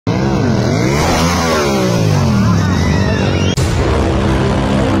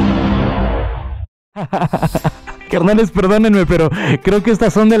Carnales, perdónenme, pero creo que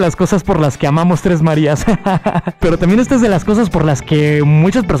estas son de las cosas por las que amamos Tres Marías. Pero también esta es de las cosas por las que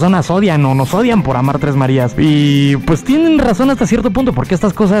muchas personas odian o nos odian por amar Tres Marías. Y pues tienen razón hasta cierto punto, porque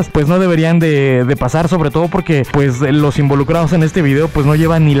estas cosas pues no deberían de pasar, sobre todo porque pues los involucrados en este video pues no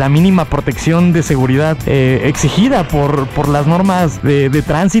llevan ni la mínima protección de seguridad exigida por las normas de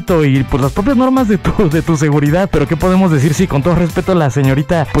tránsito y pues las propias normas de tu seguridad. Pero ¿qué podemos decir si con todo respeto la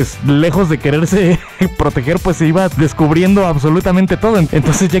señorita pues lejos de quererse proteger pues se iba descubriendo absolutamente todo?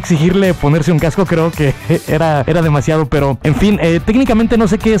 Entonces ya exigirle ponerse un casco creo que era demasiado. Pero en fin, técnicamente no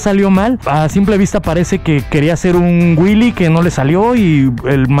sé qué salió mal. A simple vista parece que quería hacer un wheelie que no le salió y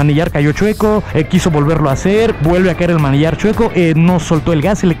el manillar cayó chueco, quiso volverlo a hacer, vuelve a caer el manillar chueco, no soltó el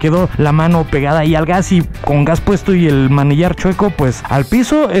gas, se le quedó la mano pegada ahí al gas y con gas puesto y el manillar chueco pues al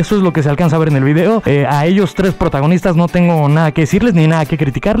piso. Eso es lo que se alcanza a ver en el video. A ellos tres protagonistas no tengo nada que decirles ni nada que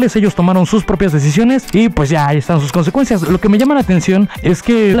criticarles. Ellos tomaron sus propias decisiones y pues ya ahí están sus consecuencias. Lo que me llama la atención es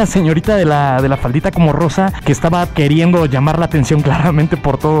que la señorita de la faldita como rosa, que estaba queriendo llamar la atención claramente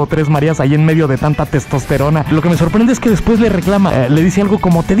por todo Tres Marías ahí en medio de tanta testosterona, lo que me sorprende es que después le reclama, le dice algo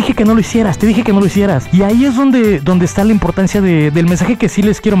como te dije que no lo hicieras, te dije que no lo hicieras. Y ahí es donde está la importancia del mensaje que sí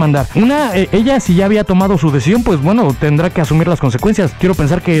les quiero mandar. Ella si ya había tomado su decisión, pues bueno, tendrá que asumir las consecuencias. Quiero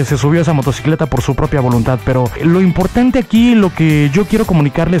pensar que se subió a esa motocicleta por su propia voluntad, pero lo importante aquí, lo que yo quiero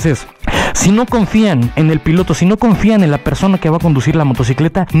comunicarles es: si no confían en el piloto, si no confían en la persona que va a conducir la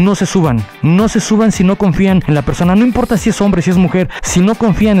motocicleta, no se suban. No se suban si no confían en la persona. No importa si es hombre, si es mujer. Si no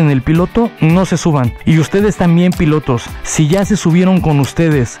confían en el piloto, no se suban. Y ustedes también, pilotos, si ya se subieron con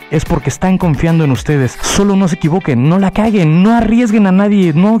ustedes, es porque están confiando en ustedes. Solo no se equivoquen, no la caguen, no arriesguen a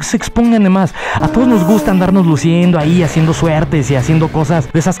nadie, no se expongan de más. A todos nos gusta andarnos luciendo ahí, haciendo suertes y haciendo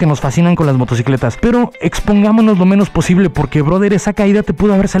cosas de esas que nos fascinan con las motocicletas. Pero expongámonos lo menos posible, porque, brother, esa caída te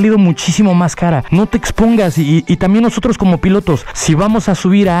pudo haber salido muchísimo más cara. No te expongas. Y también nosotros como pilotos, si vamos a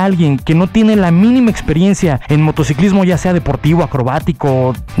subir a alguien que no tiene la mínima experiencia en motociclismo, ya sea deportivo,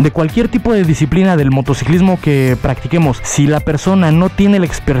 acrobático, de cualquier tipo de disciplina del motociclismo que practiquemos, si la persona no tiene la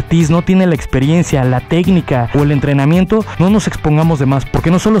expertise, no tiene la experiencia, la técnica o el entrenamiento, no nos expongamos de más,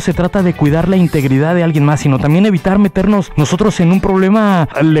 porque no solo se trata de cuidar la integridad de alguien más, sino también evitar meternos nosotros en un problema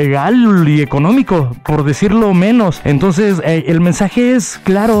legal y económico, por decirlo menos. Entonces el mensaje es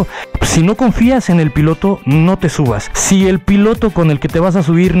claro: si no confías en el piloto, no te subas. Si el piloto con el que te vas a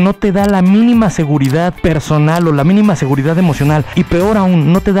subir no te da la mínima seguridad personal o la mínima seguridad emocional, y peor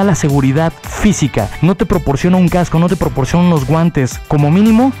aún, no te da la seguridad física, no te proporciona un casco, no te proporciona unos guantes, como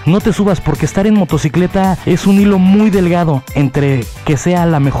mínimo, no te subas, porque estar en motocicleta es un hilo muy delgado entre que sea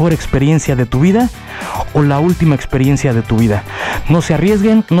la mejor experiencia de tu vida o la última experiencia de tu vida. No se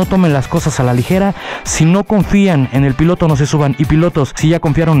arriesguen, no tomen las cosas a la ligera. Si no confían en el piloto, no se suban. Y pilotos, si ya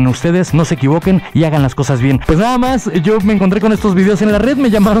confiaron en ustedes, no se equivoquen y hagan las cosas bien. Pues nada más, yo me encontré con estos videos en la red, me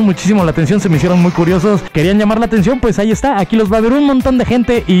llamaron muchísimo la atención, se me hicieron muy curiosos, querían llamar la atención, pues ahí está, aquí los va a ver un montón de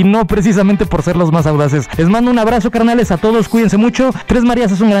gente, y no precisamente por ser los más audaces. Les mando un abrazo, carnales, a todos, cuídense mucho. Tres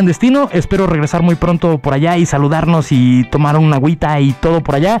Marías es un gran destino, espero regresar muy pronto por allá y saludarnos y tomar una agüita y todo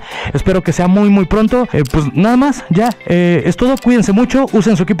por allá. Espero que sea muy muy pronto. Pues nada más, ya, es todo, cuídense mucho,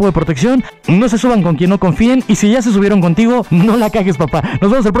 usen su equipo de protección, no se suban con quien no confíen, y si ya se subieron contigo, no la cagues, papá.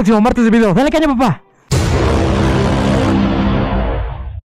 Nos vemos el próximo martes de video. Dale caña, papá.